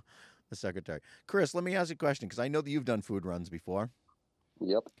 Pardon. The secretary. Chris, let me ask you a question because I know that you've done food runs before.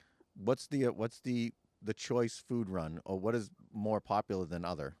 Yep. What's the choice food run, or what is more popular than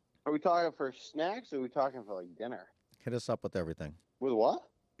other? Are we talking for snacks or are we talking for like dinner? Hit us up with everything. With what?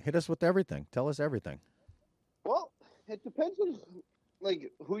 Hit us with everything. Tell us everything. Well, it depends on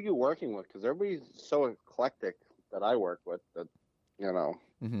like who you're working with, because everybody's so eclectic that I work with that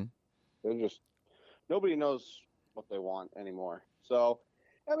they're just nobody knows what they want anymore. So,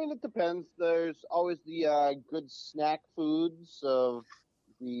 I mean, it depends. There's always the good snack foods of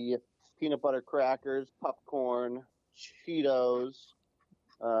the peanut butter crackers, popcorn, Cheetos,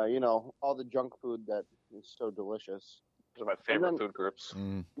 all the junk food that is so delicious. Those are my favorite food groups.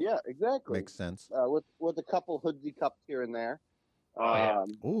 Yeah, exactly. Makes sense. With a couple hoodsie cups here and there.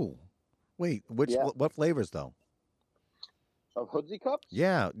 Ooh. Wait, what flavors though? Of hoodsie cups?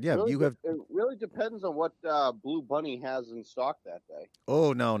 Yeah. Really, it really depends on what Blue Bunny has in stock that day.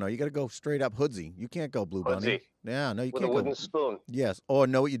 Oh no, you got to go straight up hoodsie. You can't go Blue Bunny. Hoodsie. Yeah, no, you with can't a wooden go. spoon. Yes. Oh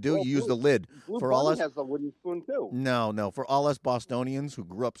no, what you do? Well, you use the lid. Blue For Bunny all us has the wooden spoon too. No, for all us Bostonians who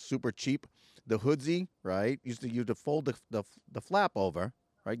grew up super cheap, the hoodsie, right? You used to fold the flap over,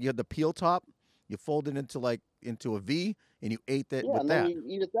 right? You had the peel top. You fold it into a V, and you ate that with and that. then you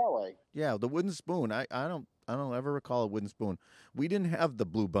eat it that way. Yeah, the wooden spoon. I don't ever recall a wooden spoon. We didn't have the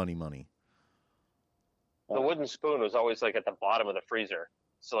Blue Bunny money. The wooden spoon was always like at the bottom of the freezer.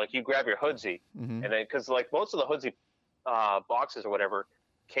 So like you grab your hoodsie, and then because like most of the hoodsie boxes or whatever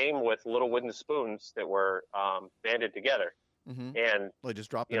came with little wooden spoons that were banded together, and they just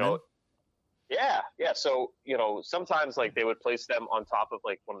dropped them in. Yeah. So sometimes like they would place them on top of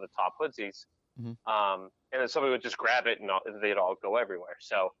like one of the top hoodsies, and then somebody would just grab it and they'd all go everywhere.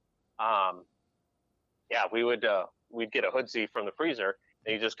 So, we'd get a hoodsie from the freezer,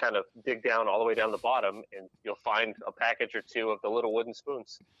 and you just kind of dig down all the way down the bottom, and you'll find a package or two of the little wooden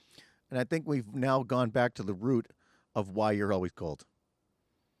spoons. And I think we've now gone back to the root of why you're always cold.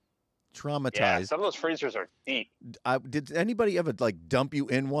 Traumatized. Yeah, some of those freezers are deep. Did anybody ever dump you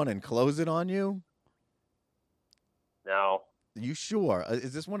in one and close it on you? No. Are you sure?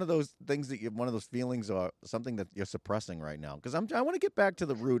 Is this one of those things one of those feelings or something that you're suppressing right now? Because I want to get back to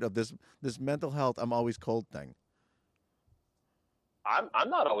the root of this mental health. I'm always cold thing. I'm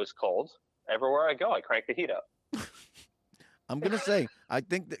not always cold. Everywhere I go, I crank the heat up. I'm gonna say, I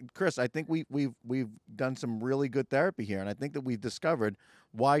think that Chris, we've done some really good therapy here, and I think that we've discovered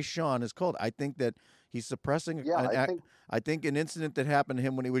why Sean is cold. I think that he's suppressing. I think an incident that happened to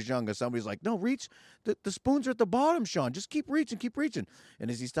him when he was younger. Somebody's like, "No, reach. The spoons are at the bottom, Sean. Just keep reaching.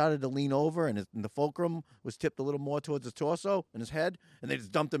 And as he started to lean over, and the fulcrum was tipped a little more towards his torso and his head, and they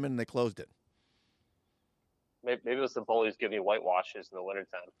just dumped him in and they closed it. Maybe it was the bullies giving you whitewashes in the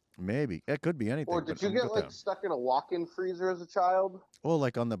wintertime. Maybe it could be anything. Or did you get stuck in a walk-in freezer as a child? Oh,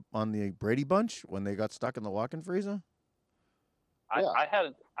 like on the Brady Bunch when they got stuck in the walk-in freezer. I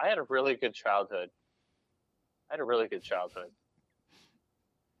had a really good childhood. There were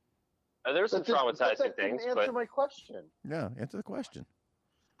some traumatizing things, but answer my question. Yeah, answer the question.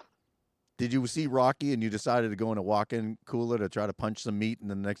 Did you see Rocky and you decided to go in a walk-in cooler to try to punch some meat, and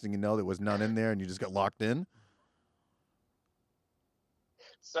then the next thing you know, there was none in there, and you just got locked in?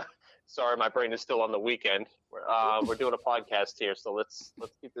 Sorry, my brain is still on the weekend. We're doing a podcast here, so let's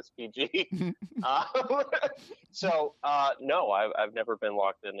keep this PG. No, I've never been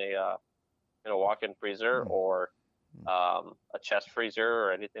locked in a walk-in freezer or a chest freezer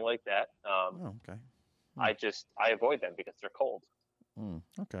or anything like that. Okay. I avoid them because they're cold.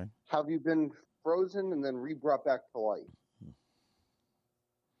 Okay. Have you been frozen and then re-brought back to life?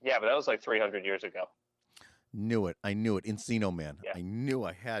 Yeah, but that was like 300 years ago. Knew it. I knew it. Encino Man. Yeah. I knew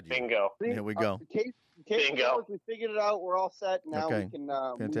I had you. Bingo. Here we go. Bingo. We figured it out. We're all set. Now we can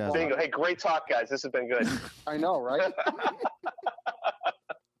Fantastic. Bingo. Hey, great talk, guys. This has been good. I know, right?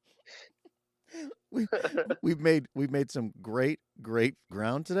 We've made some great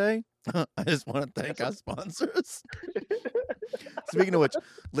ground today. I just want to thank our sponsors. Speaking of which,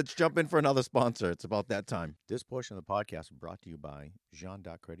 let's jump in for another sponsor. It's about that time. This portion of the podcast is brought to you by Jean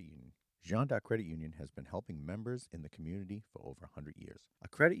Credit Union. Jean Credit Union has been helping members in the community for over 100 years. A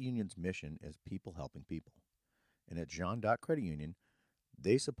credit union's mission is people helping people. And at Jean Credit Union,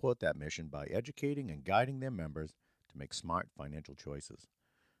 They support that mission by educating and guiding their members to make smart financial choices.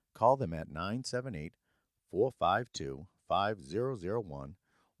 Call them at 978-452-5001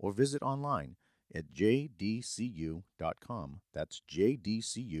 or visit online at jdcu.com. That's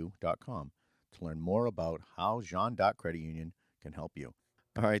jdcu.com to learn more about how Jean Doc Credit Union can help you.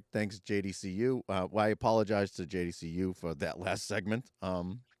 All right, thanks, JDCU. Well, I apologize to JDCU for that last segment,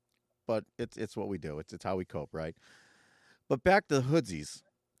 but it's what we do. It's how we cope, right? But back to the hoodsies.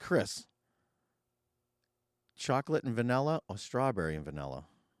 Chris, chocolate and vanilla or strawberry and vanilla?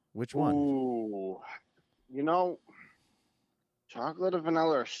 Which one? Ooh, chocolate and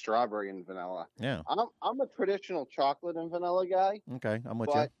vanilla or strawberry and vanilla. Yeah. I'm a traditional chocolate and vanilla guy. Okay, I'm with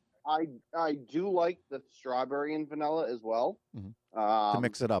you. But I do like the strawberry and vanilla as well. To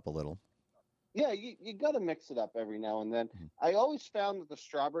mix it up a little. Yeah, you got to mix it up every now and then. Mhm. I always found that the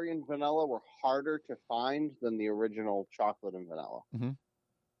strawberry and vanilla were harder to find than the original chocolate and vanilla.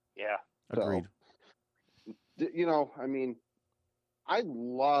 Yeah. Agreed. So, I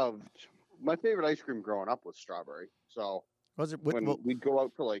loved my favorite ice cream growing up was strawberry. So Was it when we'd go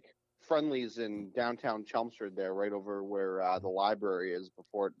out to like Friendlies in downtown Chelmsford, there, right over where the library is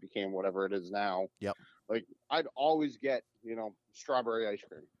before it became whatever it is now. Yep. Like I'd always get, strawberry ice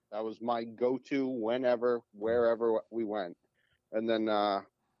cream. That was my go-to whenever, wherever we went. And then I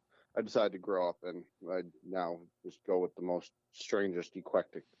decided to grow up, and I now just go with the most strangest,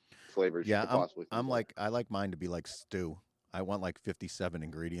 eclectic flavors you could possibly think of. I like mine to be like stew. I want like 57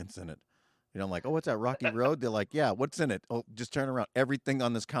 ingredients in it. I'm like, oh, what's that, Rocky Road? They're like, yeah, what's in it? Oh, just turn around. Everything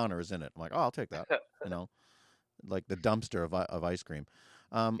on this counter is in it. I'm like, oh, I'll take that. Like the dumpster of ice cream.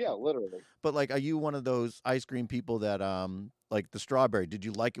 Yeah, literally. But like, are you one of those ice cream people that like the strawberry? Did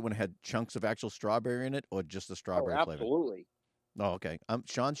you like it when it had chunks of actual strawberry in it, or just the strawberry flavor? Absolutely. Oh, okay.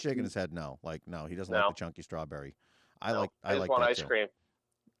 Sean's shaking his head no. Like, no, he doesn't like the chunky strawberry. I just like want that ice too. cream.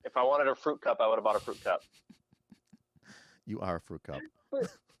 If I wanted a fruit cup, I would have bought a fruit cup. You are a fruit cup. But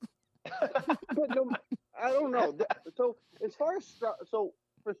no, I don't know. So as far as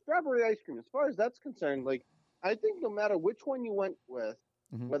for strawberry ice cream, as far as that's concerned, like I think no matter which one you went with,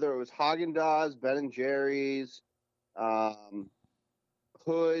 whether it was Haagen-Dazs, Ben & Jerry's,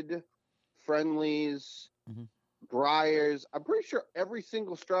 Hood, Friendlies, Breyers, I'm pretty sure every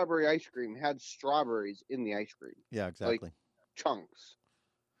single strawberry ice cream had strawberries in the ice cream. Yeah, exactly. Like chunks.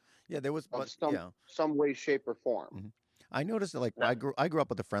 Yeah, there was some way, shape, or form. I noticed that, like, I grew up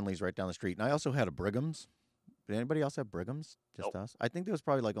with the Friendlies right down the street, and I also had a Brigham's. Did anybody else have Brigham's? Just us? I think there was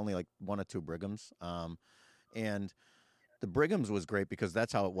probably only like one or two Brigham's. And the Brigham's was great because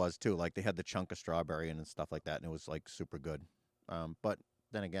that's how it was too. Like they had the chunk of strawberry and stuff like that, and it was like super good. But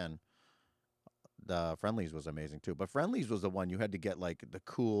then again, the Friendlies was amazing too. But Friendlies was the one you had to get like the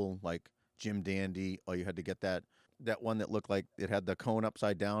cool like Jim Dandy, or you had to get that one that looked like it had the cone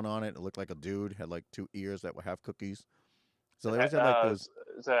upside down on it. It looked like a dude, had like two ears that were half cookies. So they always had like those.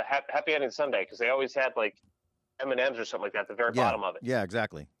 It's a happy ending Sunday because they always had like M&Ms or something like that at the very bottom of it. Yeah,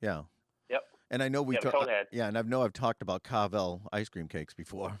 exactly. Yeah. Yep. And I know I've talked about Carvel ice cream cakes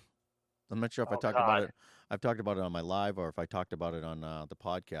before. I'm not sure if I talked about it. I've talked about it on my live or if I talked about it on the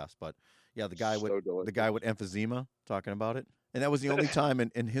podcast. But yeah, the guy with emphysema talking about it, and that was the only time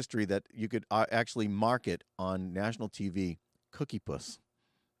in history that you could actually market on national TV Cookie Puss.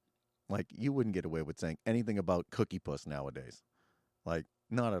 Like you wouldn't get away with saying anything about Cookie Puss nowadays. Like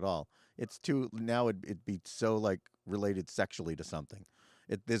not at all. It's too now. It'd be so like related sexually to something.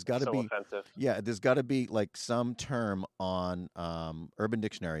 There's got to be offensive. Yeah, there's got to be like some term on Urban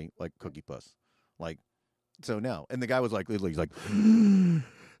Dictionary like Cookie Puss, like so now. And the guy was like, literally, he's like, and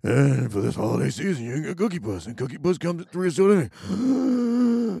for this holiday season, you can get Cookie Puss, and Cookie Puss comes at 3 a day.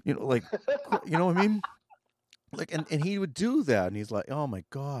 Like, you know what I mean? Like, and he would do that, and he's like, oh my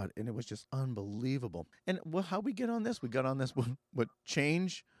God, and it was just unbelievable. And how we get on this? We got on this with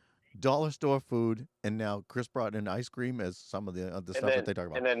change. Dollar store food, and now Chris brought in ice cream as some of the stuff that they talk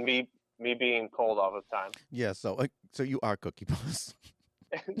about. And then me being cold all the time. Yeah, so you are Cookie Puss.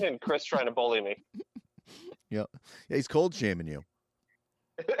 And then Chris trying to bully me. Yeah, he's cold shaming you.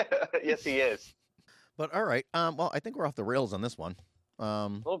 Yes, he is. But all right, well, I think we're off the rails on this one. A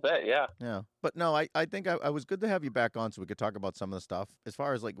little bit, yeah. Yeah, but no, I think I was good to have you back on so we could talk about some of the stuff as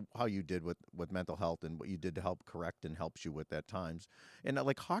far as like how you did with mental health and what you did to help correct and helps you with at times. And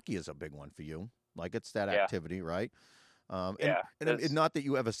like hockey is a big one for you. Like it's that activity, right? And not that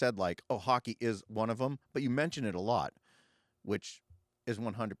you ever said like, oh, hockey is one of them, but you mention it a lot, which is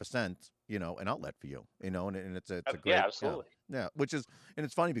 100%, an outlet for you, and it's a great, absolutely. Yeah, which is, and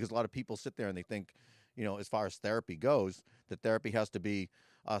it's funny because a lot of people sit there and they think, as far as therapy goes, that therapy has to be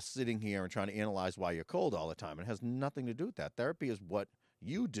sitting here and trying to analyze why you're cold all the time. It has nothing to do with that. Therapy is what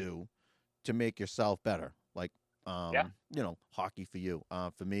you do to make yourself better. Like, hockey for you.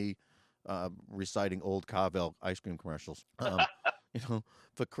 For me, reciting old Carvel ice cream commercials.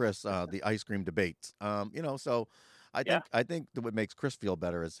 For Chris, the ice cream debates. So I think that what makes Chris feel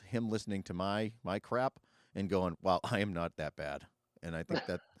better is him listening to my crap and going, "Wow, I am not that bad," and I think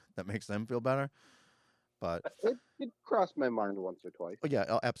that makes them feel better. But it crossed my mind once or twice. Oh,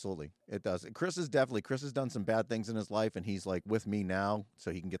 yeah, absolutely, it does. Chris has done some bad things in his life, and he's like with me now,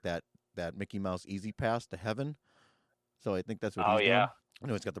 so he can get that Mickey Mouse easy pass to heaven. So I think that's what he's doing. I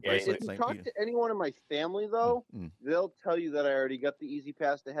know he's got the bracelet. If you talk to anyone in my family, though, they'll tell you that I already got the easy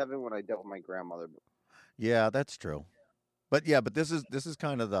pass to heaven when I dealt with my grandmother. Yeah, that's true. But this is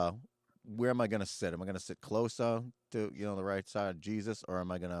kind of the, where am I going to sit? Am I going to sit closer to the right side of Jesus, or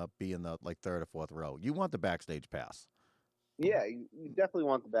am I going to be in the third or fourth row? You want the backstage pass. Yeah, you definitely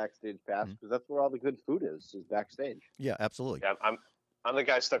want the backstage pass because that's where all the good food is backstage. Yeah, absolutely. Yeah, I'm the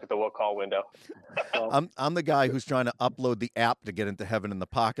guy stuck at the will call window. I'm the guy who's trying to upload the app to get into heaven in the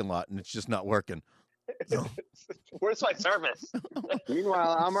parking lot, and it's just not working. So. Where's my service?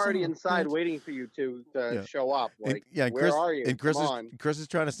 Meanwhile, I'm already inside waiting for you to show up. Like, where are you? And Chris is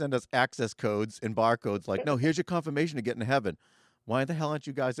trying to send us access codes and barcodes. Like, no, here's your confirmation to get into heaven. Why the hell aren't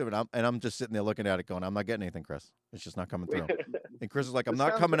you guys doing it? And I'm just sitting there looking at it going, I'm not getting anything, Chris. It's just not coming through. And Chris is like, I'm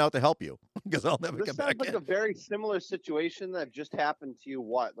not coming out to help you because I'll never get back in. This sounds like a very similar situation that just happened to you,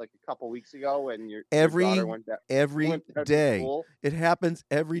 like a couple weeks ago, and your every daughter went day. It happens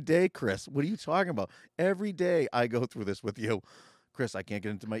every day, Chris. What are you talking about? Every day I go through this with you. Chris, I can't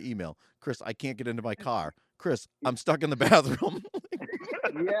get into my email. Chris, I can't get into my car. Chris, I'm stuck in the bathroom.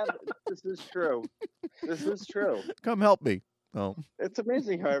 Yeah, this is true. This is true. Come help me. Oh. It's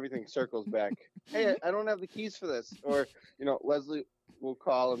amazing how everything circles back. Hey, I don't have the keys for this. Or, Leslie will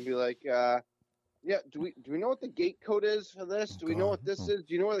call and be like, do we know what the gate code is for this? Do we know what this is?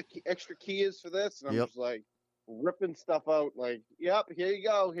 Do you know where the extra key is for this? And I'm just like ripping stuff out like, yep, here you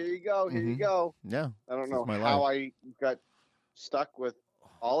go, here you go, here you go. Yeah. I don't know how I got stuck with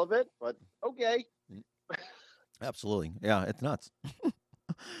all of it, but okay. Absolutely. Yeah, it's nuts.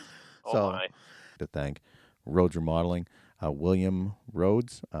 My. To thank Rhodes Remodeling. William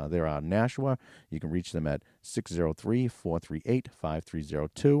Rhodes. They're out of Nashua. You can reach them at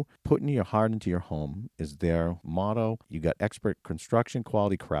 603-438-5302. Putting your heart into your home is their motto. You got expert construction,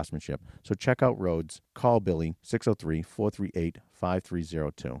 quality craftsmanship. So check out Rhodes. Call Billy,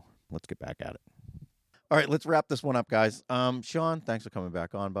 603-438-5302. Let's get back at it. All right, let's wrap this one up, guys. Sean, thanks for coming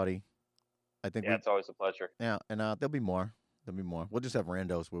back on, buddy. It's always a pleasure. Yeah, and there'll be more. We'll just have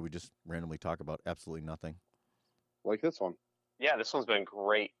randos where we just randomly talk about absolutely nothing. Like this one. Yeah, this one's been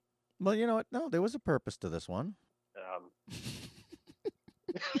great. Well, you know what? No, there was a purpose to this one.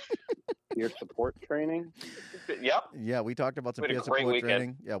 Peer support training. Yep. Yeah, we talked about some peer support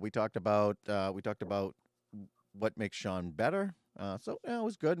training. Yeah, we talked about what makes Sean better. So it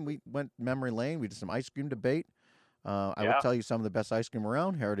was good, and we went memory lane. We did some ice cream debate. I will tell you some of the best ice cream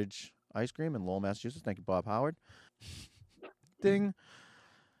around. Heritage Ice Cream in Lowell, Massachusetts. Thank you, Bob Howard. Ding.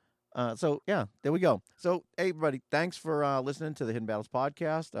 There we go. So, hey, everybody, thanks for listening to the Hidden Battles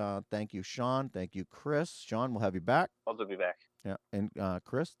podcast. Thank you, Sean. Thank you, Chris. Sean, we'll have you back. I'll be back. Yeah, and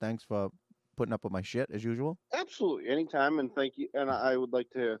Chris, thanks for putting up with my shit as usual. Absolutely, anytime, and thank you. And I would like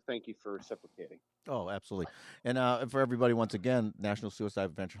to thank you for reciprocating. Oh, absolutely. And for everybody, once again, National Suicide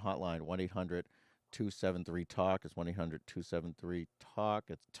Prevention Hotline, 1-800-273-TALK. It's 1-800-273-TALK.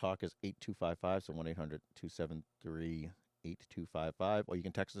 Talk is 8255, so 1-800-273-8255, or you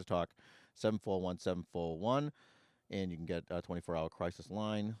can text us talk 741-741, and you can get a 24-hour crisis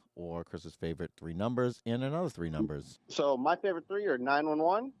line or Chris's favorite 3 numbers and another 3 numbers. So my favorite 3 are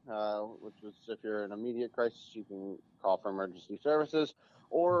 911, which is if you're in immediate crisis, you can call for emergency services,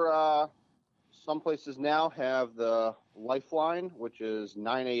 or some places now have the Lifeline, which is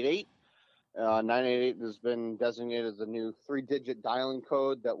 988. 988 has been designated as the new 3-digit dialing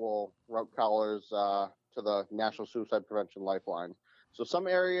code that will route callers to the National Suicide Prevention Lifeline. So some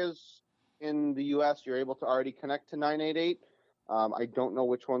areas in the U.S. you're able to already connect to 988. I don't know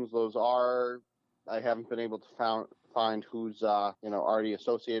which ones those are. I haven't been able to find who's already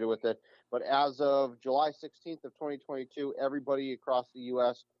associated with it. But as of July 16th of 2022, everybody across the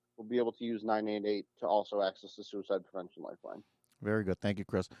U.S. will be able to use 988 to also access the Suicide Prevention Lifeline. Very good. Thank you,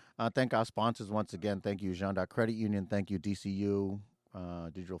 Chris. Thank our sponsors once again. Thank you, Jean Credit Union. Thank you, DCU,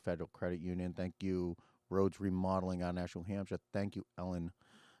 Digital Federal Credit Union. Thank you, Rhodes Remodeling out of Nashua, Hampshire. Thank you, Ellen.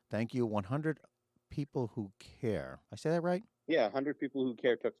 Thank you, 100 People Who Care. I say that right? Yeah, 100 People Who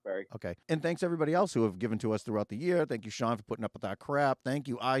Care, Tewksbury. Okay. And thanks everybody else who have given to us throughout the year. Thank you, Sean, for putting up with our crap. Thank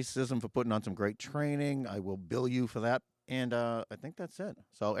you, iSysm, for putting on some great training. I will bill you for that And I think that's it.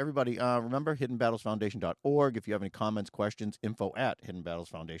 So everybody, remember hiddenbattlesfoundation.org. If you have any comments, questions,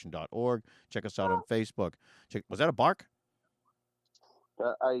 info@hiddenbattlesfoundation.org. Check us out on Facebook. Was that a bark?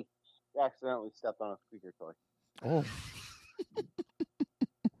 I accidentally stepped on a squeaker toy. Oh.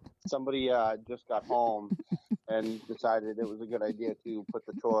 Somebody just got home and decided it was a good idea to put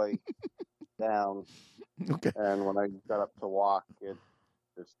the toy down. Okay. And when I got up to walk, it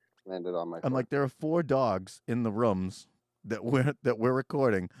just landed on my foot. I'm like, there are 4 dogs in the rooms that we're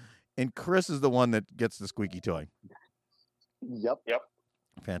recording, and Chris is the one that gets the squeaky toy. Yep.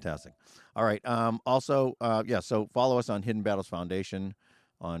 Fantastic. All right. Also, so follow us on Hidden Battles Foundation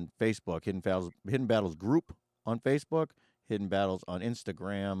on Facebook, Hidden Battles Group on Facebook, Hidden Battles on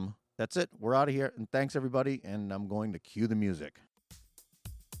Instagram. That's it. We're out of here. And thanks, everybody. And I'm going to cue the music.